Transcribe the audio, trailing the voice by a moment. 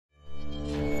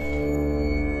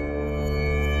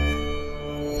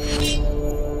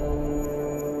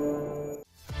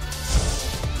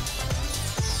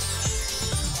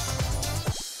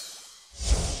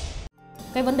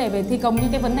Cái vấn đề về thi công,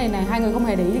 những cái vấn đề này hai người không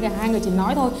hề để ý gì cả, hai người chỉ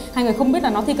nói thôi. Hai người không biết là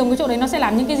nó thi công cái chỗ đấy nó sẽ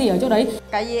làm những cái gì ở chỗ đấy.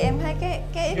 Tại vì em thấy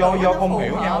cái do không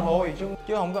hiểu nhau thôi,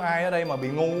 chứ không có ai ở đây mà bị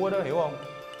ngu quá đó, hiểu không?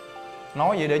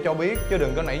 Nói vậy để cho biết, chứ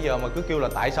đừng có nãy giờ mà cứ kêu là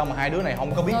tại sao mà hai đứa này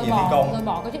không có biết gì thi công. Rồi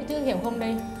bỏ cái chữ hiểu không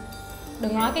đi.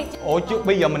 Đừng nói cái... Ủa chứ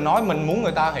bây giờ mình nói mình muốn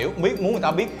người ta hiểu, muốn người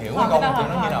ta biết hiểu hay không, thì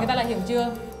nó như nào? Người ta là hiểu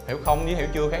chưa? Hiểu không với hiểu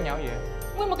chưa khác nhau gì vậy?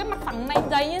 Nguyên một cái mặt phẳng này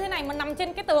dày như thế này mà nằm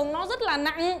trên cái tường nó rất là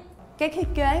nặng. Cái thiết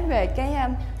kế về cái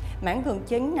mảng tường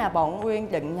chính là bọn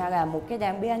Uyên định là một cái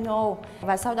đàn piano,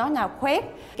 và sau đó là khoét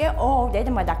cái ô để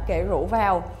mà đặt kệ rượu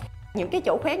vào. Những cái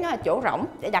chỗ khoét nó là chỗ rỗng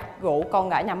để đặt rượu, còn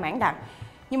lại là mảng đặt.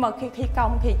 Nhưng mà khi thi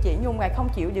công thì chị Nhung lại không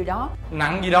chịu điều đó.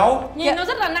 Nặng gì đâu. Nhìn nó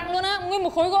rất là nặng luôn á, nguyên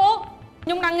một khối gỗ.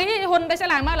 Nhung đang nghĩ Huân đây sẽ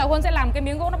làm là Huân sẽ làm cái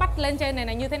miếng gỗ nó bắt lên trên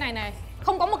này như thế này này.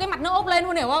 Không có một cái mặt nó ốp lên,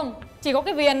 Huân hiểu không? Chỉ có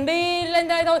cái viền đi lên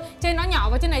đây thôi, trên nó nhỏ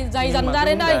và trên này dày dần ra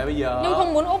đến đây. Nhưng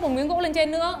không muốn ốp một miếng gỗ lên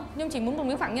trên nữa, nhưng chỉ muốn một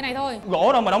miếng phẳng như này thôi.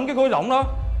 Gỗ đâu mà đóng cái khối rỗng đó,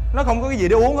 nó không có cái gì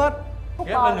để uống hết.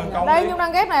 Ghép lên đường cong đây đi. Nhung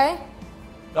đang ghép này.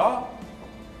 Đó.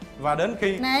 Và đến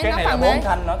khi này, cái này là 4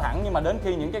 thanh nó thẳng, nhưng mà đến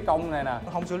khi những cái cong này nè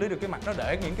nó không xử lý được cái mặt, nó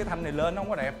để những cái thanh này lên nó không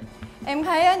có đẹp. Em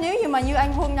thấy á, nếu như mà như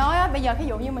anh Huân nói á, bây giờ ví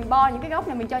dụ như mình bo những cái góc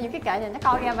này, mình cho những cái kệ này nó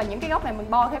coi ra, và những cái góc này mình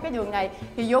bo theo cái đường này,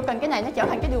 thì vô cần cái này nó trở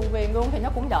thành cái đường viền luôn, thì nó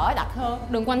cũng đỡ đặt hơn.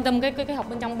 Đừng quan tâm cái học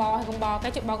bên trong bo hay không bo,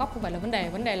 cái chuyện bo góc không phải là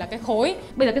vấn đề là cái khối.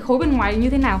 Bây giờ cái khối bên ngoài như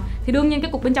thế nào thì đương nhiên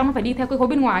cái cục bên trong nó phải đi theo cái khối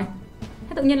bên ngoài.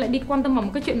 Thế tự nhiên lại đi quan tâm vào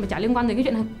một cái chuyện mà chả liên quan đến cái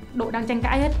chuyện đội đang tranh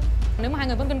cãi hết. Nếu mà hai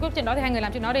người vẫn kiên quyết chuyện đó thì hai người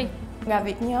làm chuyện đó đi. Là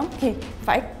việc nhóm thì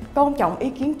phải tôn trọng ý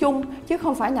kiến chung, chứ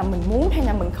không phải là mình muốn hay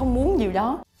là mình không muốn điều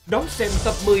đó. Đón xem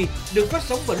tập 10 được phát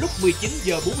sóng vào lúc 19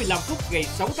 giờ 45 phút ngày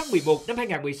 6 tháng 11 năm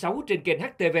 2016 trên kênh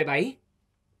HTV7.